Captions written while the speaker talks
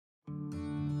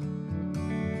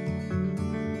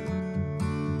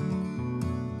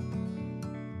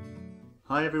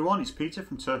Hi everyone, it's Peter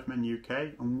from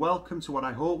TurfmenUK and welcome to what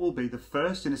I hope will be the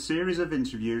first in a series of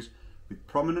interviews with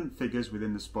prominent figures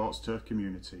within the sports turf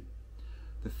community.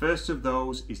 The first of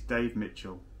those is Dave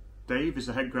Mitchell. Dave is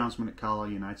the head groundsman at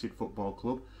Carlisle United Football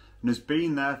Club and has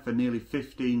been there for nearly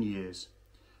 15 years.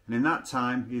 And in that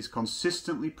time he has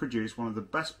consistently produced one of the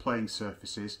best playing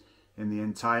surfaces in the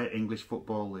entire English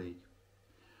Football League.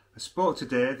 I spoke to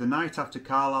Dave the night after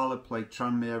Carlisle had played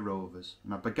Tranmere Rovers,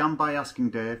 and I began by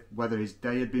asking Dave whether his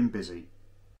day had been busy.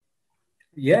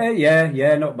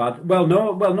 Yeah, not bad. Well,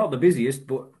 not the busiest,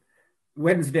 but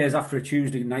Wednesdays after a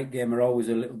Tuesday night game are always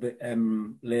a little bit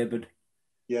laboured.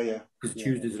 Yeah. Because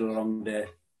Tuesdays are a long day.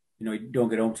 You know, you don't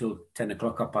get home till 10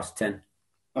 o'clock, 10:30.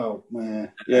 Oh,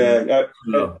 yeah.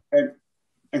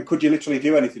 And could you literally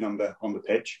do anything on the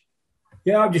pitch?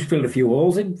 Yeah, I've just filled a few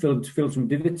holes in, filled some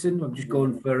divots in. I'm just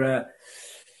going for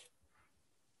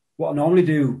what I normally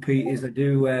do, Pete, is I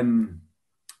do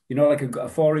like a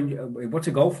 4-inch. What's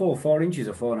a golf hole? 4 inches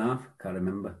or 4.5? Can't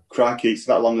remember. Crikey, it's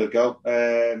that long ago.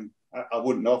 I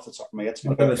wouldn't know off the top of my head. So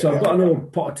I've got an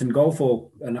old Potterton golf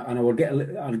hole, and I'll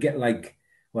get like,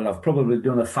 well, I've probably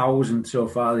done 1,000 so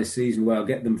far this season, where I'll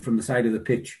get them from the side of the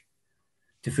pitch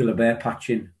to fill a bare patch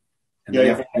in, and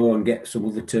then I go and get some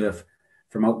other turf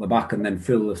from out the back and then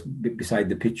fill the bit beside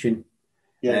the pitching.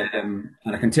 Yeah. And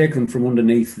I can take them from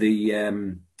underneath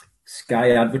the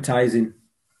Sky advertising.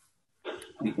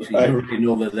 So you don't really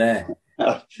know they're there.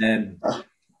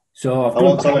 So I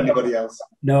won't tell anybody else.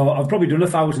 No, I've probably done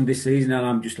 1,000 this season, and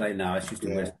I'm just like, no, it's just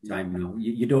a waste of time now.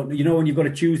 You don't, when you've got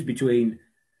to choose between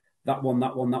that one,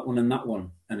 and that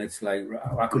one, and it's like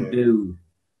I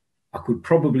could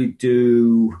probably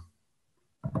do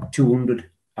 200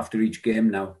 after each game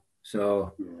now.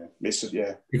 So it's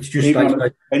just even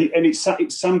like and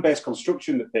it's sand-based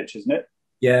construction, the pitch, isn't it?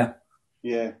 Yeah.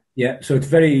 So it's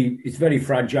very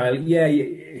fragile. Yeah,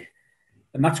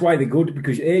 and that's why they're good,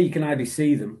 because you can hardly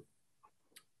see them.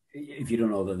 If you don't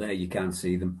know they're there, you can't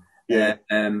see them. Yeah.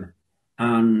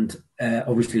 And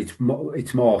obviously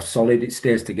it's more solid. It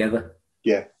stays together.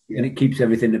 Yeah. And it keeps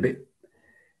everything a bit.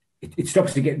 It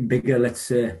stops it getting bigger. Let's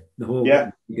say the whole. Yeah.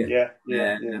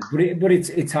 But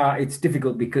it's hard. It's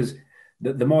difficult because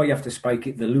the more you have to spike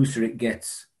it, the looser it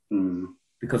gets.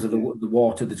 Because of the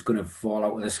water that's going to fall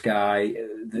out of the sky.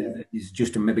 It's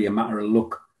just maybe a matter of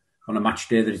luck on a match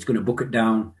day that it's going to bucket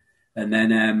down, and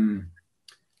then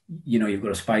you've got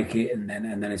to spike it, and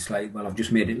then it's like, well, I've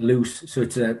just made it loose. So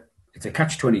it's a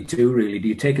catch-22 really. Do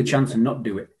you take a chance and not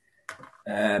do it?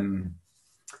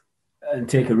 And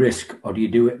take a risk, or do you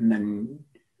do it and then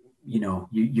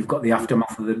you've got the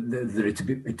aftermath of that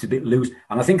it's a bit loose?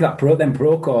 And I think that pro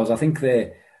cores, I think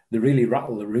they really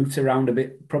rattle the roots around a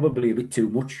bit, probably a bit too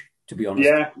much, to be honest.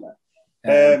 Yeah.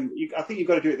 I think you've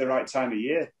got to do it at the right time of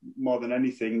year more than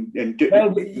anything.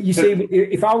 Well, you see,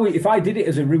 if I did it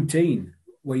as a routine,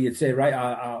 where you'd say, right,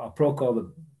 I pro core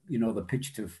the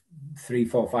pitch to 3,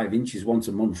 4, 5 inches once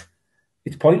a month,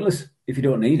 it's pointless if you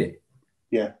don't need it.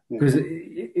 Yeah. Because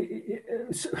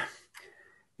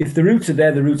if the roots are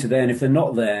there, the roots are there. And if they're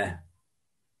not there,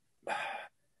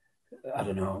 I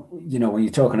don't know. When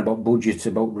you're talking about budgets,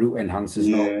 about root enhancers,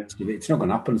 it's not going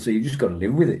to happen. So you just got to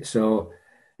live with it. So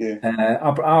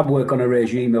I work on a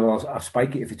regime of I'll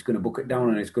spike it if it's going to bucket down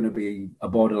and it's going to be a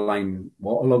borderline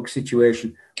waterlog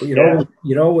situation. But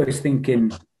you're always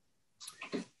thinking,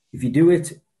 if you do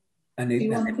it and they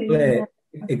play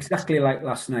exactly like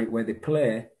last night, where they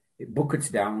play, it buckets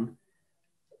down,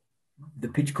 the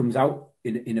pitch comes out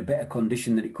in a better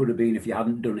condition than it could have been if you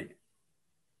hadn't done it.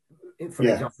 For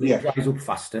example, it dries up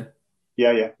faster.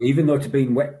 Yeah. Even though it's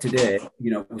been wet today,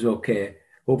 it was okay.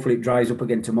 Hopefully it dries up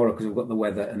again tomorrow because we've got the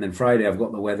weather, and then Friday I've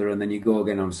got the weather, and then you go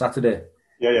again on Saturday.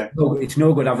 Yeah. It's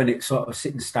no good having it sort of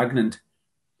sitting stagnant.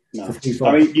 No.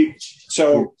 I mean,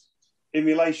 so in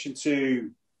relation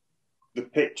to the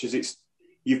pitches,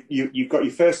 you've got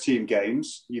your first team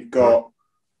games, you've got.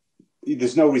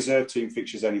 There's no reserve team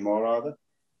fixtures anymore, are there?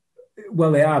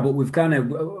 Well, they are, but we've kind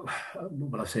of. Well,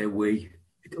 I say we.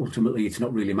 Ultimately, it's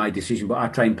not really my decision, but I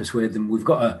try and persuade them. We've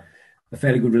got a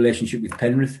fairly good relationship with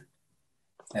Penrith.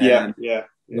 Where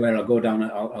I'll go down,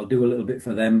 I'll do a little bit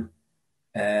for them,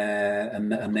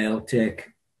 and they'll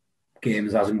take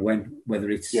games as and when,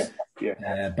 whether it's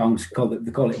bounce.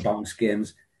 They call it bounce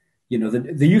games.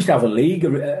 They used to have a league.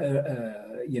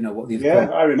 What they've called.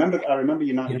 I remember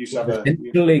United used to have a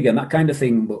league and that kind of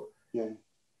thing. But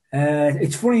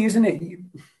it's funny, isn't it?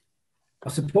 I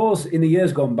suppose in the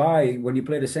years gone by, when you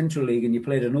played a Central League and you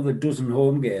played another dozen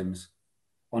home games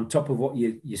on top of what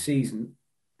your season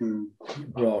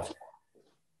brought,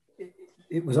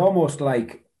 it was almost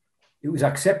like it was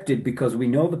accepted because we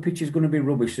know the pitch is going to be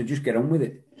rubbish, so just get on with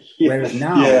it. Whereas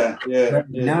now,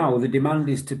 now the demand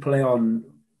is to play on,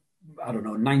 I don't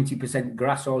know, 90%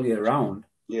 grass all year round,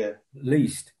 at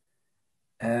least.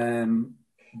 But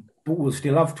we'll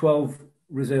still have 12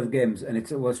 reserve games, and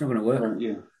it's not going to work.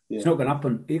 Right, It's not going to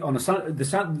happen.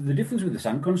 The difference with the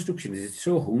sand construction is it's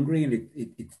so hungry and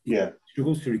it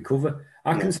struggles to recover.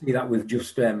 I can see that with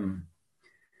just when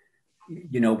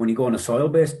you go on a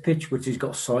soil-based pitch, which has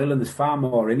got soil and there's far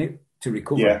more in it to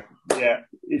recover.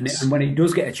 And when it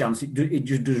does get a chance, it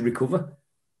just does recover.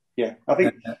 Yeah, I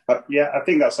think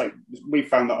that's like we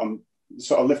found that on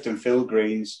sort of lift and fill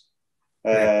greens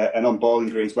and on bowling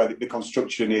greens where the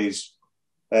construction is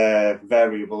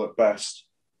variable at best.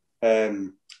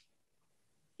 They're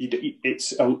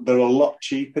a lot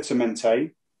cheaper to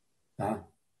maintain.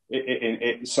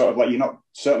 It sort of like you're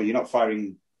not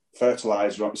firing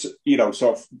fertilizer on,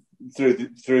 sort of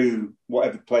through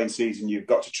whatever playing season you've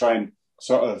got to try and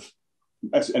sort of,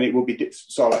 and it will be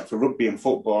sort of like for rugby and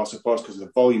football, I suppose, because of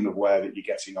the volume of wear that you're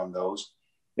getting on those.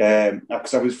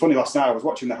 Because I was funny last night, I was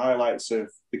watching the highlights of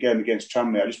the game against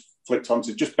Tranmere. I just flicked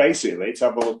onto just basically to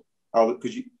have a look how,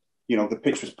 because the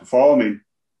pitch was performing,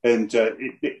 and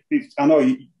I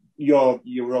know you're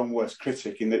your own worst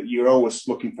critic in that you're always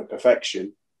looking for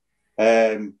perfection.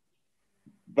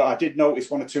 But I did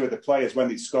notice one or two of the players when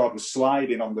they scored was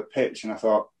sliding on the pitch, and I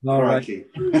thought, crikey.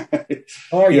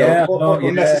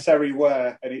 Unnecessary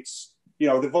wear, and it's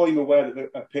the volume of wear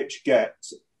that a pitch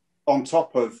gets on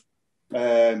top of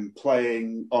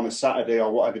playing on a Saturday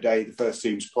or whatever day the first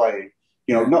team's playing.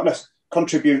 Not necessarily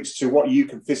contributes to what you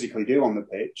can physically do on the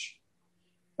pitch,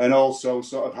 and also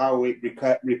sort of how it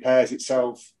repairs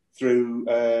itself through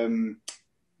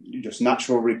just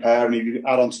natural repair, and you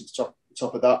add on to the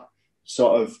top of that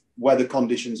sort of weather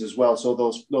conditions as well. So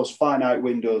those finite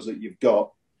windows that you've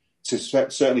got to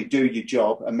certainly do your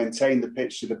job and maintain the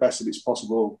pitch to the best of its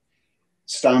possible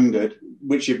standard,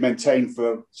 which you've maintained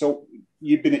for. So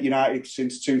you've been at United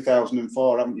since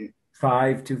 2004, haven't you?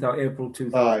 April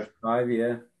 2005,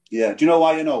 yeah. Yeah. Do you know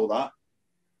why you know that?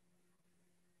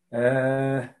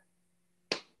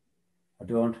 I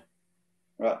don't.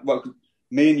 Right. Well,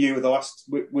 me and you were the last.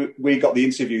 We got the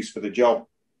interviews for the job.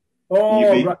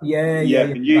 Oh, right. Yeah.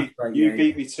 You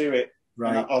beat me to it.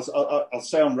 Right. I'll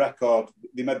say on record,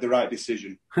 they made the right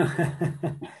decision.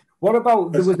 What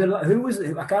about who was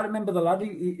I can't remember the lad.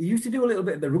 He used to do a little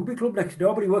bit at the rugby club next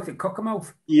door, but he worked at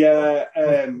Cockermouth. Yeah.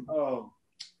 I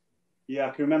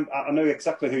can remember. I know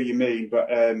exactly who you mean, but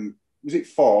was it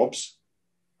Forbes?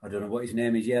 I don't know what his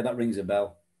name is. Yeah, that rings a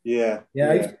bell. Yeah.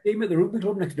 I used to see him at the rugby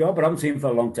club next door, but I haven't seen him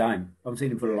for a long time. I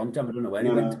don't know where he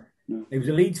went. No. He was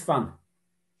a Leeds fan.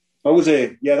 Oh, was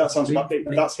he? Yeah, that sounds about it.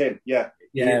 That's him. Yeah.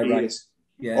 Yeah, he right. Is.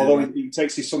 Yeah, although right. he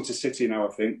takes his son to City now,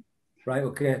 I think. Right,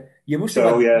 okay. You must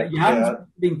have your hands must have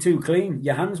been too clean.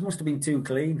 Your hands must have been too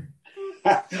clean.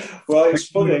 Well, it's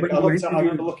funny. I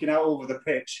remember looking out over the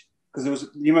pitch because there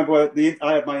was. You remember where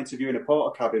I had my interview in a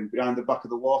porter cabin behind the back of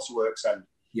the waterworks end.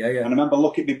 Yeah. And I remember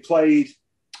looking. They played.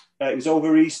 It was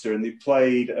over Easter, and they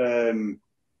played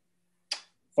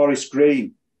Forest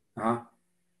Green,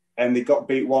 and they got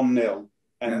beat 1-0.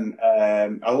 And I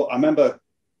remember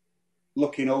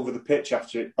looking over the pitch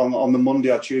after it on the Monday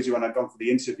or Tuesday when I'd gone for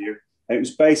the interview, and it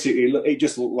was basically it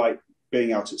just looked like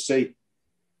being out at sea.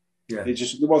 Yeah, there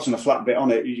wasn't a flat bit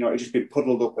on it. It just been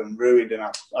puddled up and ruined. And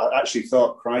I actually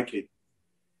thought, crikey,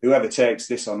 whoever takes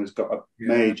this on has got a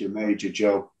major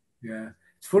job. Yeah,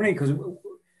 it's funny because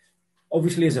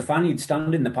obviously as a fan, you'd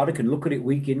stand in the paddock and look at it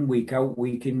week in, week out.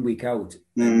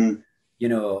 And,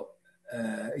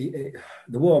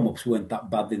 the warm-ups weren't that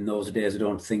bad in those days, I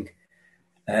don't think.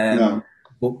 No.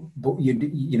 But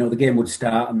the game would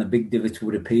start and the big divots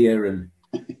would appear and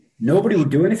nobody would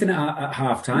do anything at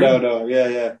half time. No, yeah.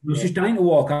 It was just dying to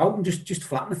walk out and just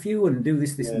flatten a few and do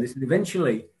this and this. And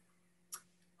eventually,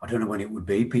 I don't know when it would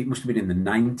be. Pete must have been in the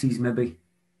 90s, maybe.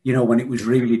 When it was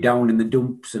really down in the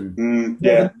dumps and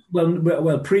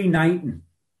well, pre-Knighton.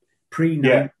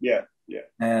 Yeah.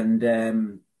 And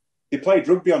they played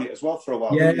rugby on it as well for a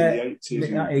while. Yeah, in the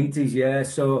 80s. Yeah.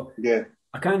 So yeah,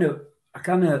 I kind of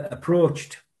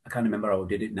approached. I can't remember how I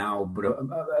did it now, but I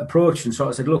approached and sort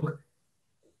of said, "Look,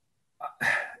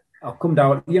 I'll come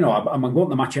down. I'm going to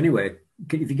the match anyway.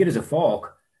 If you get us a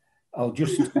fork, I'll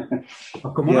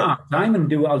come on at half time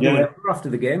and I'll do it after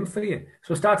the game for you."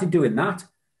 So I started doing that,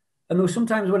 and there were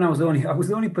sometimes when I was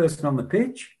the only person on the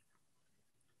pitch,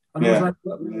 and I was like,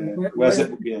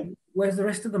 where's the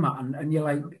rest of the mat? And you're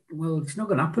like, well, it's not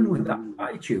going to happen with that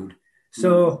attitude.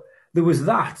 So there was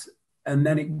that. And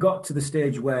then it got to the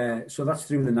stage where, so that's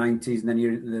through the 90s and then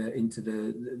you're into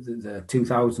the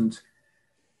 2000s.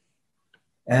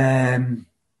 And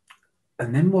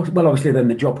And then what? Well, obviously, then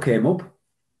the job came up.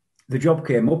 The job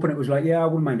came up, and it was like, yeah, I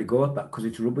wouldn't mind a go at that because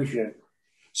it's rubbish. Yeah.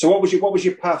 So what was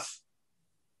your path?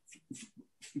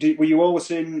 Were you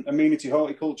always in amenity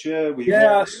horticulture? Were you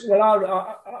always... well,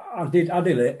 I did A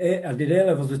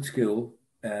levels at school,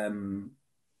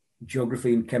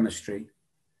 geography and chemistry,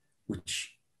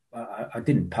 which I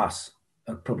didn't pass.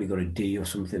 I probably got a D or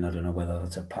something. I don't know whether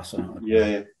that's a pass or not.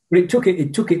 Yeah. But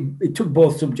it took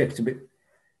both subjects a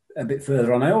bit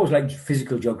further on. I always liked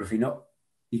physical geography, not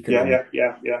economic.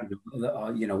 Yeah.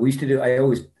 You know, we used to do. I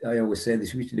always say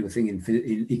this. We used to do a thing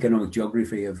in economic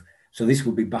geography of. So this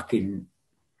would be back in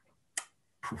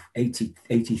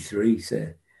 83,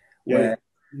 say, where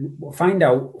find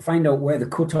out where the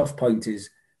cut-off point is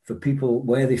for people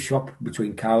where they shop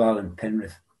between Carlisle and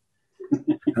Penrith,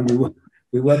 and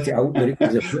we worked it out that it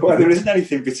was well, there isn't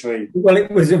anything between. Well,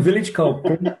 it was a village called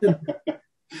Plumpton.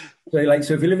 So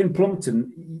if you live in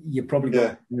Plumpton, you probably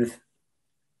got Penrith.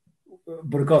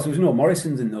 But of course, there was no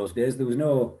Morrisons in those days. There was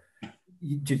no.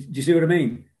 Do you see what I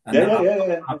mean? And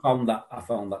I found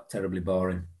that terribly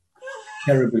boring.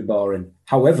 Terribly boring.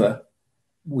 However,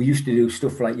 we used to do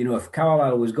stuff like, you know, if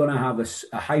Carlisle was going to have a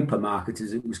hypermarket,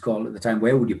 as it was called at the time,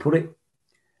 where would you put it?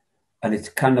 And it's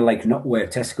kind of like not where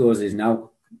Tesco's is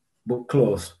now, but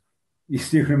close. You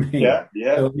see what I mean?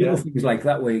 Yeah. So little things like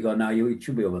that where you go, no, it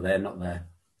should be over there, not there,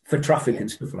 for traffic and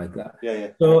stuff like that.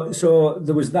 Yeah. So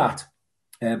there was that,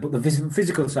 but the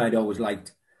physical side I always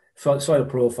liked soil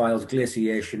profiles,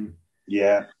 glaciation.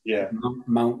 Yeah.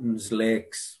 Mountains,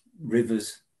 lakes,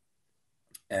 rivers.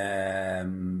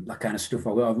 That kind of stuff.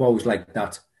 I've always liked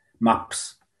that.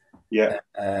 Maps. Yeah.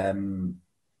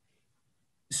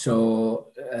 So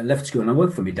I left school and I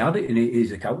worked for my dad in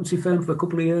his accountancy firm for a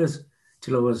couple of years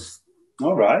till I was.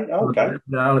 All right. Okay.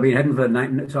 I'll have been heading for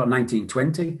sort of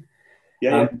 1920.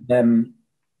 Yeah. And,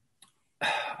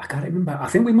 I can't remember. I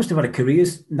think we must have had a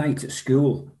careers night at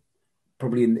school,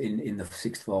 probably in the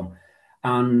sixth form,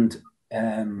 and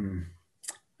I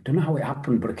don't know how it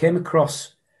happened, but I came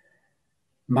across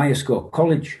Myerscough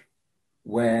College,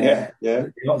 where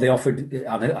they offered,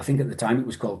 I think at the time it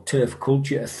was called turf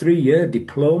culture, a 3-year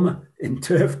diploma in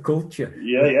turf culture.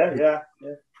 Yeah.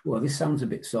 Well, this sounds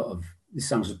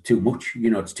too much, you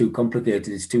know, it's too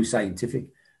complicated, it's too scientific.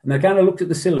 And I kind of looked at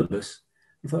the syllabus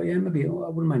and thought, yeah, maybe I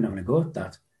wouldn't mind having a go at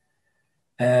that.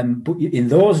 But in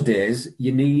those days,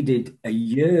 you needed a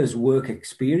year's work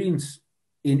experience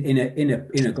in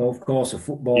a golf course, of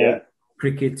football,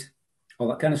 cricket, all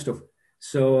that kind of stuff.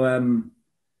 So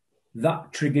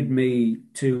that triggered me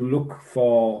to look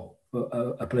for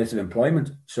a place of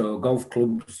employment. So golf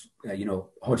clubs, you know,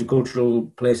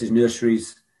 horticultural places,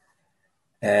 nurseries,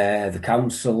 the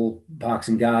council, parks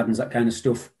and gardens, that kind of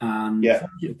stuff. And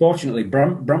fortunately,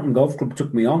 Brampton Golf Club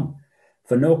took me on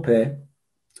for no pay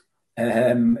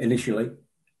initially,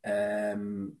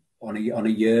 on a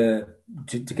year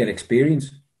to get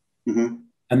experience. Mm-hmm.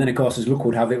 And then, of course, as luck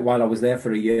would have it, while I was there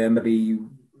for a year, maybe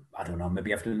after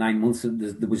 9 months,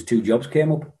 there was 2 jobs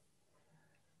came up.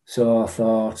 So I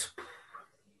thought,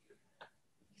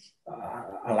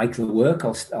 I like the work.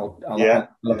 I'll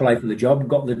apply for the job.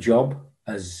 Got the job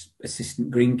as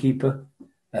assistant greenkeeper,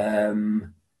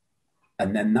 and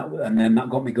then that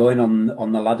got me going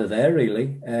on the ladder there,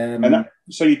 really.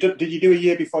 So did you do a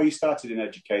year before you started in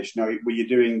education? Or were you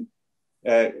doing?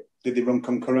 Did they run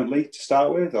concurrently to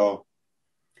start with, or?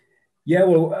 Yeah,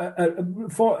 well,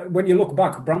 when you look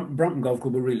back, Brampton Golf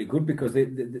Club were really good because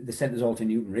they sent us all to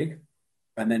Newton Rig,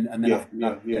 and then after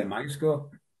that, Myerscough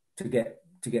to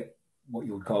get what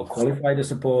you would call qualified, I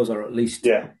suppose, or at least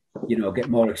you know, get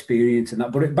more experience and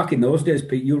that. But back in those days,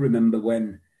 Pete, you remember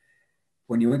when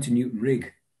you went to Newton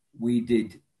Rig, we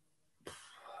did.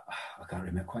 I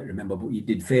can't quite remember, but you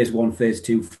did phase 1, phase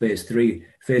 2, phase 3.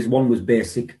 Phase 1 was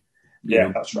basic.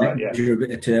 That's right. Yeah, a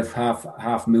bit of turf,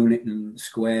 half moon it and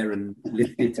square and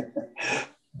lift it.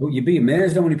 But you'd be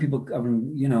amazed how many people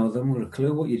haven't, you know, they haven't got a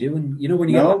clue what you're doing. You know, when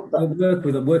you work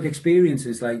with a work experience,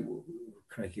 it's like,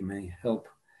 crikey me, help.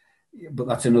 But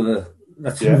that's another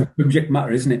subject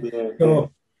matter, isn't it? Yeah,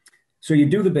 so you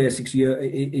do the basics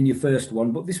in your first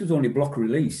one, but this was only block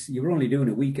release. You were only doing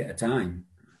a week at a time.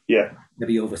 Yeah,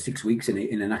 maybe over 6 weeks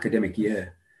in an academic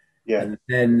year. Yeah, and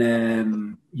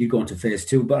then you go into phase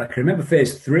 2. But I can remember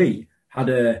phase 3 had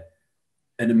an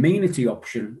amenity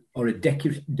option or a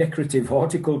decorative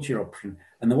horticulture option,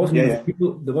 and there wasn't enough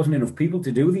people. There wasn't enough people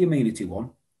to do the amenity one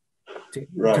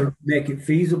to make it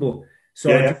feasible. So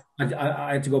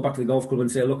I had to go back to the golf club and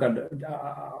say, look,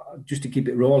 just to keep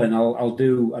it rolling, I'll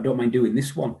do. I don't mind doing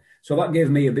this one. So that gave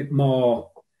me a bit more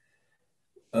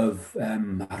of I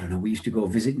don't know. We used to go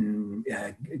visiting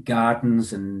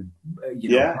gardens and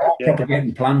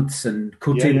propagating plants and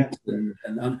cuttings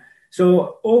and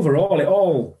so overall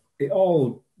it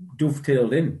all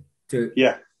dovetailed in to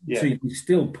so you can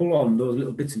still pull on those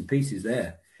little bits and pieces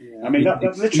there. I mean,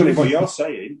 that's literally what you're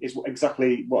saying is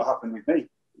exactly what happened with me.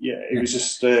 Yeah, it was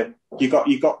just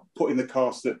you got put in the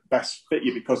course that best fit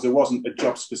you because there wasn't a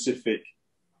job specific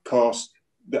course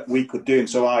that we could do, and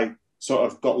so I sort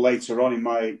of got later on in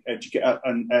my education,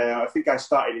 and I think I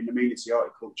started in amenity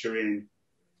horticulture in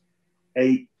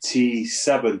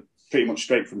 '87, pretty much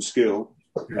straight from school.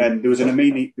 And there was I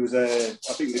think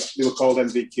they were called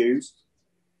MVQs.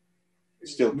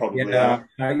 Still probably are.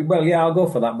 I'll go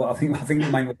for that, but I think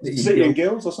mine was City and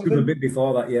Guilds or something. A bit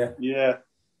before that, yeah. Yeah,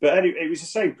 but anyway, it was the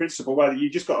same principle where you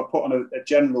just got to put on a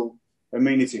general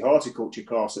amenity horticulture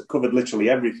course that covered literally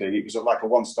everything. It was like a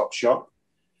one-stop shop.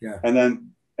 Yeah. And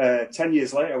then 10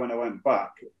 years later, when I went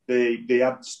back, they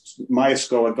had my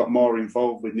school had got more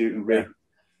involved with Newton Rig,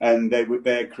 and they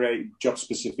created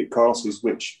job-specific courses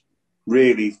which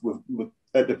really were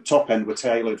at the top end were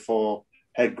tailored for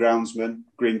head groundsmen,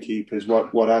 greenkeepers,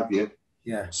 what have you.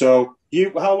 Yeah. So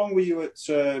how long were you at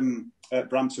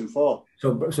Brampton for?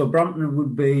 So Brampton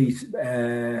would be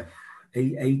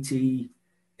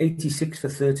 86 for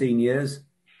 13 years.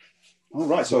 Oh,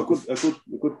 right. So a good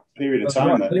period of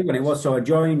time there. When it was, so I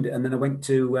joined, and then I went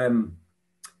to. I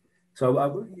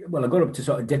got up to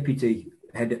sort of deputy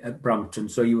head at Brampton.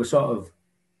 So you had a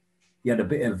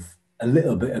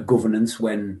little bit of governance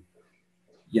when,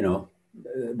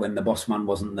 when the boss man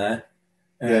wasn't there,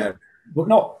 but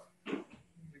not,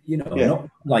 not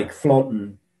like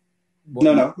flaunting.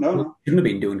 No. Shouldn't have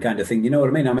been doing kind of thing. You know what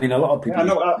I mean? I mean, a lot of people. A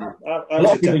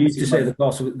lot of people used to say the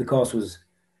course was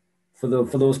for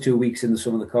those 2 weeks in the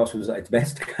summer. The course was at its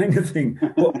best, kind of thing.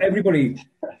 But everybody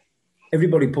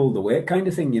pulled the weight, kind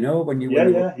of thing. When you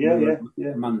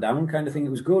were man down, kind of thing.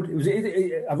 It was good.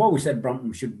 I've always said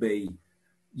Brampton should be,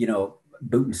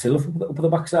 boot and sill up the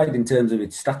backside in terms of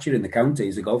its stature in the county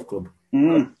as a golf club.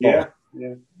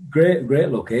 Great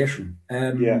location.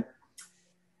 And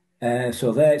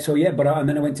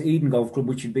then I went to Eden Golf Club,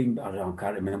 which had been, I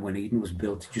can't remember when Eden was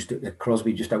built, just at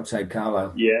Crosby, just outside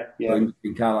Carlisle. In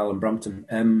Carlisle and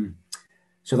Brampton.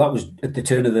 So that was at the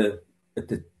turn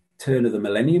of the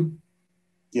millennium.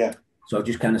 Yeah. So I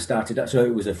just kind of started that. So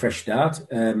it was a fresh start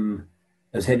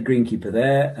as head greenkeeper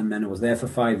there, and then I was there for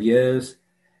 5 years.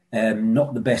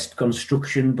 Not the best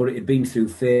construction, but it had been through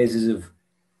phases of,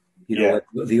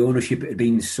 the ownership had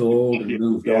been sold and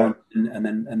moved on, and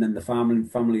then the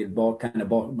family had bought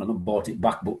it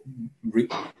back, but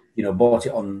bought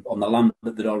it on the land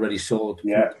that they'd already sold.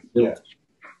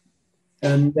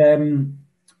 And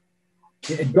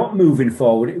it had got moving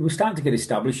forward. It was starting to get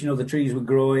established. The trees were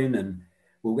growing, and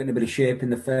we were getting a bit of shape in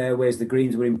the fairways. The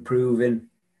greens were improving.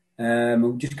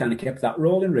 We just kind of kept that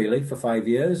rolling really for 5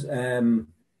 years.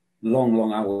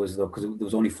 Long hours though, because there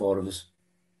was only 4 of us.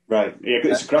 Right, yeah,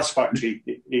 it's a grass factory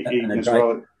as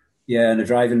well. Yeah, and a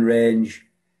driving range.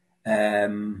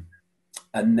 And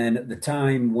then at the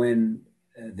time when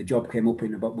the job came up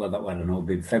in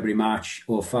February, March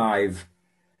 2005,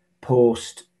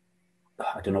 post,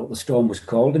 I don't know what the storm was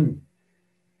called in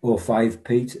 2005,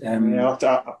 Pete. I'll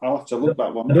have to look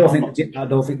that one. I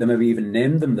don't think they maybe even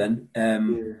named them then.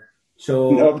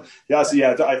 So I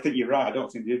think you're right. I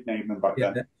don't think they'd named them back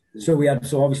then. So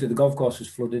obviously the golf course was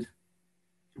flooded.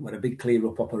 We had a big clear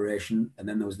up operation, and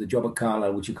then there was the job at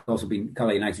Carlisle, which had also been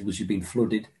Carlisle United, which had been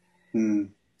flooded.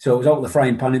 So it was out the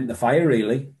frying pan into the fire,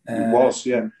 really. It was,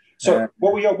 yeah. So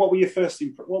what were your first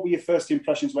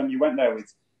impressions when you went there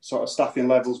with sort of staffing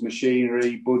levels,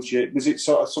 machinery, budget? Was it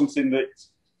sort of something that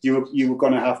you were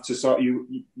going to have to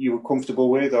you were comfortable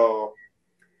with, or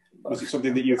was it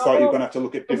something that you thought you were going to have to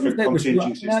look at different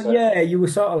contingencies? You were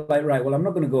sort of like, right, well, I'm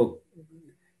not going to go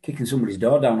kicking somebody's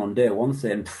door down on day one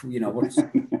saying,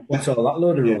 what's all that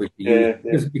load of rubbish?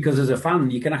 Because as a fan,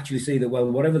 you can actually see that, well,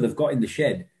 whatever they've got in the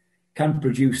shed can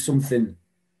produce something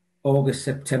August,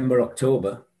 September,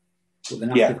 October, but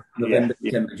then after November,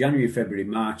 December, January, February,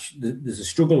 March, there's a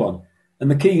struggle on.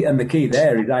 And the key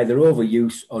there is either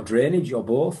overuse or drainage or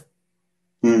both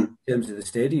in terms of the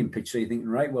stadium pitch. So you're thinking,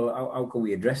 right, well, how can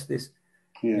we address this?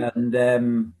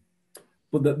 And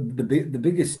but the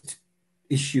biggest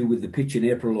issue with the pitch in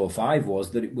April 2005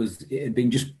 was that it had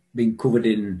been covered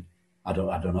in I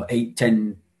don't know 8,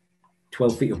 10,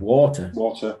 12 feet of water.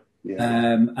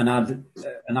 And had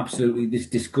an absolutely this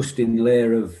disgusting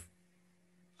layer of,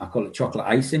 I call it chocolate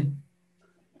icing,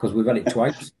 because we've had it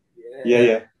twice.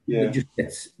 It just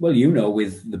gets,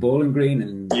 with the Bowling Green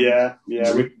and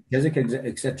Jessica,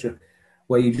 etc.,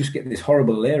 where you just get this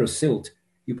horrible layer of silt.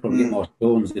 You probably get more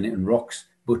stones in it and rocks,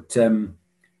 But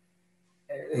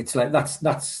it's like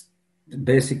that's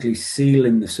basically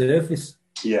sealing the surface.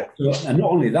 Yeah. So, and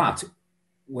not only that,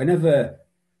 whenever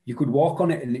you could walk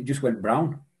on it and it just went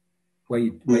brown.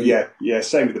 Same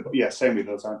with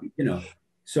those, aren't you? You know.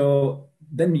 So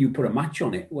then you put a match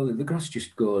on it. Well, the grass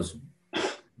just goes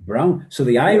brown. So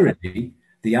the irony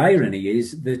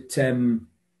is that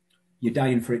you're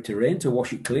dying for it to rain to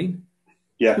wash it clean.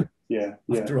 Yeah.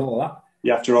 After all that.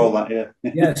 Yeah, after all that, yeah.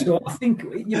 Yeah, so I think,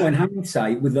 in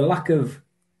hindsight, with the lack of,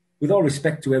 with all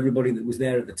respect to everybody that was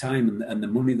there at the time and the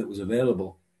money that was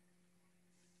available,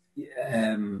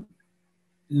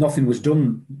 nothing was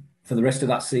done for the rest of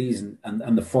that season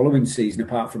and the following season,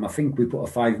 apart from, I think we put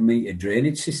a 5-metre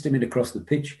drainage system in across the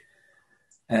pitch.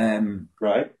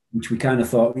 Right. Which we kind of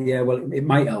thought, yeah, well, it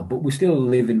might help, but we're still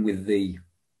living with the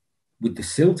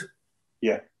silt.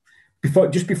 Yeah.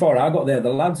 Just before I got there, the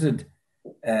lads had,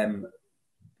 when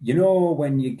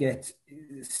you get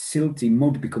silty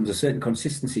mud becomes a certain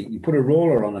consistency, you put a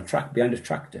roller on a track behind a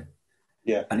tractor.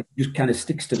 Yeah. And it just kind of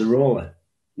sticks to the roller.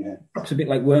 Yeah. Perhaps a bit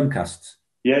like worm casts.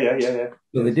 Yeah.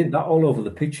 So they did that all over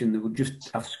the pitch and they would just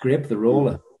have scrape the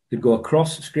roller. They'd go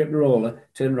across, scrape the roller,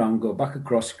 turn around, go back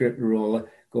across, scrape the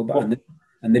roller, go back.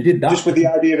 And they did that. Just with the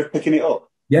idea of picking it up?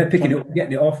 Yeah, picking it up,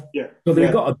 getting it off. Yeah. So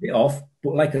they got a bit off,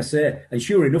 but like I say, and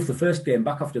sure enough, the first game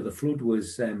back after the flood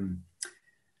was,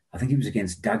 I think it was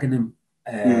against Dagenham,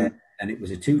 and it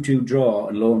was a 2-2 draw,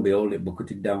 and lo and behold, it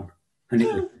bucketed down. And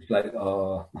it was like,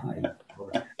 oh, my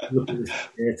God, look at the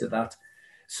state of that.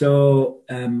 So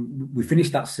we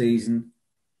finished that season.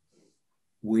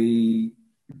 We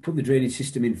put the drainage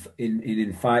system in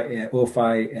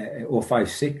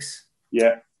 05-06.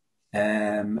 Yeah.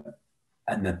 And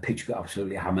the pitch got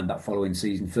absolutely hammered that following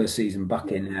season, first season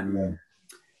back in.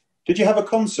 Did you have a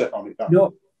concert on it?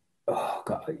 No. Oh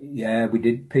God, yeah, we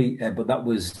did, Pete. But that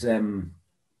was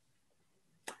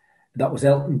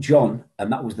Elton John,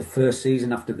 and that was the first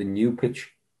season after the new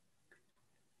pitch.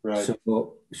 Right.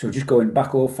 So just going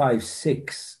back,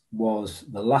 05-06 was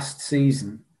the last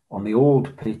season on the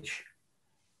old pitch,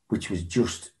 which was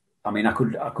just. I mean, I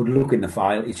could look in the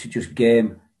file. It's just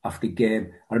game after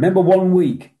game. I remember one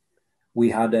week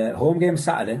we had a home game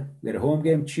Saturday, we had a home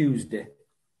game Tuesday,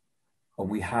 and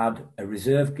we had a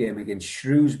reserve game against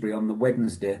Shrewsbury on the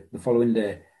Wednesday, the following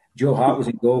day. Joe Hart was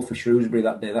in goal for Shrewsbury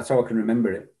that day. That's how I can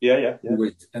remember it. Yeah. He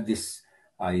was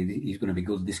he's going to be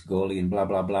good, this goalie, and blah,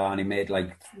 blah, blah. And he made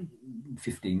like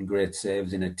 15 great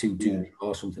saves in a 2-2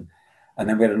 or something. And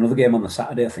then we had another game on the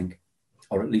Saturday, I think,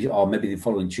 or maybe the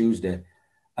following Tuesday.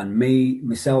 And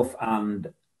myself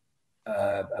and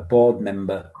a board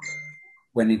member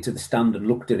went into the stand and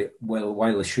looked at it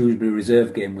while the Shrewsbury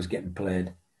reserve game was getting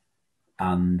played.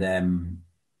 And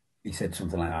he said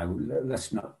something like,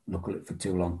 let's not look at it for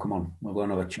too long. Come on, we'll go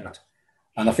and have a chat.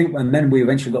 And I think, and then we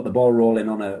eventually got the ball rolling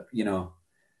on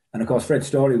and of course, Fred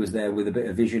Story was there with a bit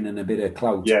of vision and a bit of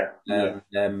clout. Yeah.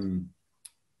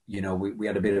 We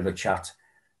had a bit of a chat,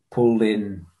 pulled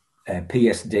in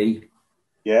PSD.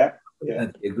 Yeah.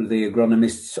 The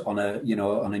agronomists on a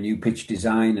new pitch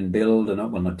design and build, and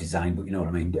not design, but you know what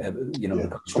I mean.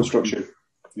 The construction,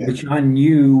 which I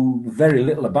knew very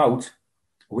little about.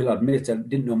 I will admit, I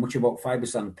didn't know much about fibre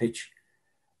sand pitch,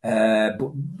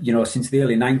 but since the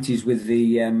early '90s with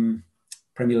the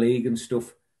Premier League and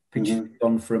stuff, pitches have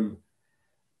gone from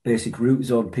basic root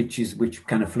zone pitches, which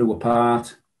kind of flew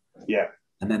apart. Yeah,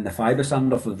 and then the fibre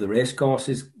sand off of the race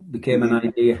courses became an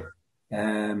idea.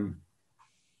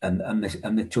 And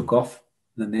they took off.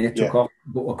 Then they took off.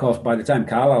 But of course, by the time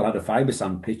Carlisle had a fibre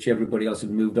sand pitch, everybody else had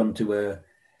moved on to a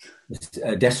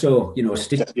deso, a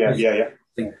stick. Yeah.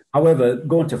 Thing. However,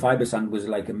 going to fibre sand was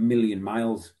like a million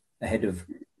miles ahead of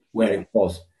where it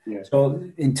was. Yeah. So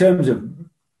in terms of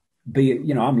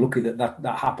I'm lucky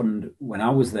that happened when I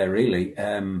was there, really.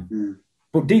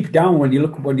 But deep down, when you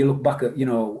look back at,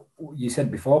 you said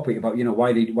before, Pete, about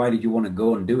why did you want to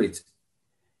go and do it?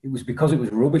 It was because it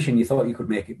was rubbish and you thought you could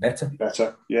make it better.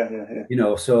 Yeah.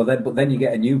 But then you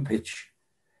get a new pitch,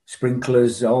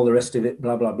 sprinklers, all the rest of it,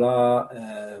 blah, blah, blah.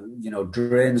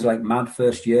 Drains like mad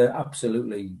first year,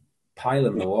 absolutely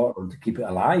piling the water to keep it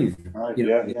alive,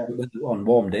 on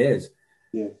warm days.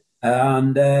 Yeah.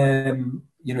 And,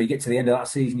 you get to the end of that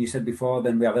season, you said before,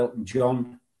 then we have Elton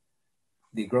John.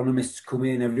 The agronomists come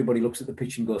in, everybody looks at the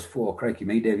pitch and goes, crikey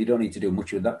me, Dave, you don't need to do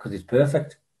much with that because it's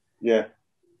perfect. Yeah.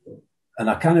 And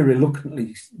I kind of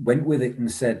reluctantly went with it and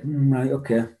said, right,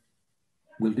 okay,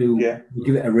 we'll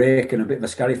give it a rake and a bit of a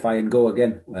scarify and go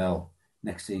again. Well,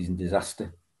 next season,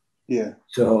 disaster. Yeah.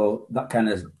 So that kind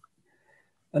of,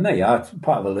 and there you are, it's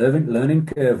part of a learning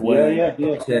curve where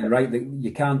saying, right, that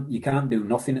you can't do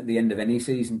nothing at the end of any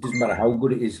season. Doesn't matter how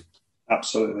good it is.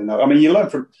 Absolutely no. I mean, you learn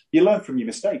from your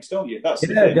mistakes, don't you? That's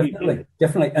the Yeah, thing. definitely,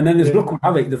 definitely. And then there's luck would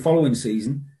have it the following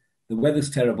season. The weather's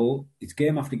terrible. It's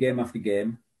game after game after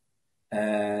game.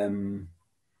 And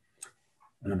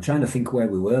I'm trying to think where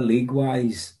we were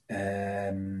league-wise.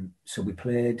 So we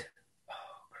played.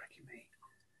 Oh, cracky me.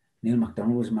 Neil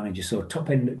MacDonald was manager. So top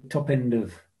end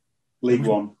of League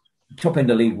One. Top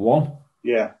end of League One.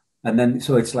 Yeah. And then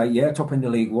so it's like, yeah, top end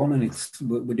of League One, and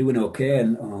we're doing okay.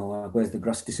 And oh, where's the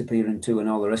grass disappearing to, and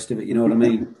all the rest of it. You know what I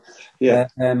mean? Yeah.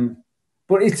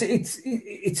 But it's a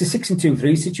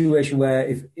 6-2-3 situation where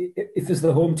if as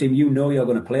the home team, you know you're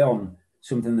going to play on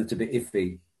something that's a bit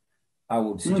iffy. I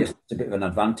would suggest it's a bit of an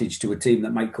advantage to a team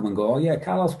that might come and go, oh, yeah,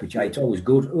 Carlisle's pitch, it's always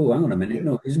good. Oh, hang on a minute.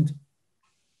 No, it isn't.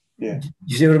 Yeah. Do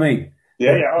you see what I mean?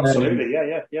 Yeah, yeah, absolutely.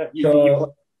 Yeah.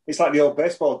 It's like the old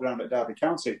baseball ground at Derby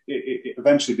County. It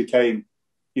eventually became,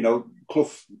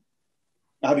 Clough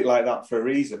had it like that for a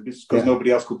reason, because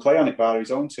nobody else could play on it bar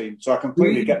his own team. So I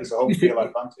completely get this home field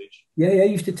advantage. Yeah, I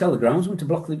used to tell the groundsman to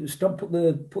block the stop, put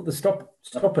the stopper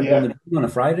on a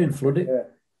Friday and flood it.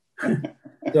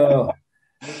 Yeah.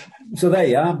 So there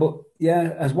you are. But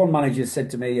yeah, as one manager said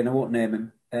to me, and I won't name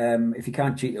him, if you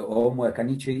can't cheat at home, where can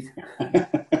you cheat?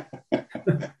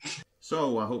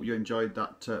 So I hope you enjoyed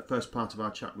that first part of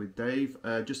our chat with Dave.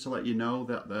 Just to let you know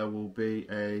that there will be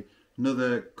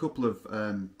another couple of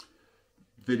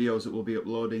videos that we'll be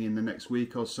uploading in the next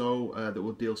week or so that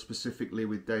will deal specifically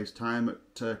with Dave's time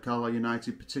at Carlisle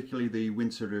United, particularly the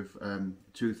winter of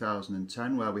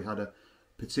 2010, where we had a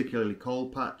particularly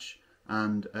cold patch,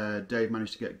 and Dave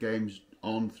managed to get games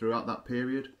on throughout that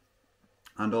period,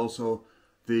 and also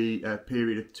the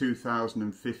period of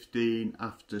 2015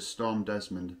 after Storm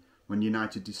Desmond, when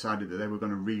United decided that they were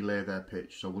going to relay their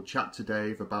pitch. So we'll chat to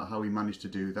Dave about how he managed to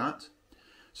do that.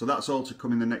 So that's all to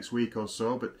come in the next week or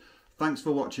so, but thanks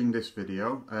for watching this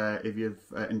video. If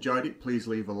you've enjoyed it, please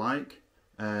leave a like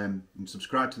and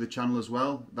subscribe to the channel as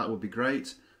well. That would be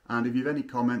great. And if you have any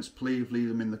comments, please leave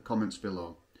them in the comments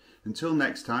below. Until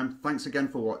next time, thanks again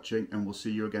for watching, and we'll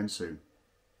see you again soon.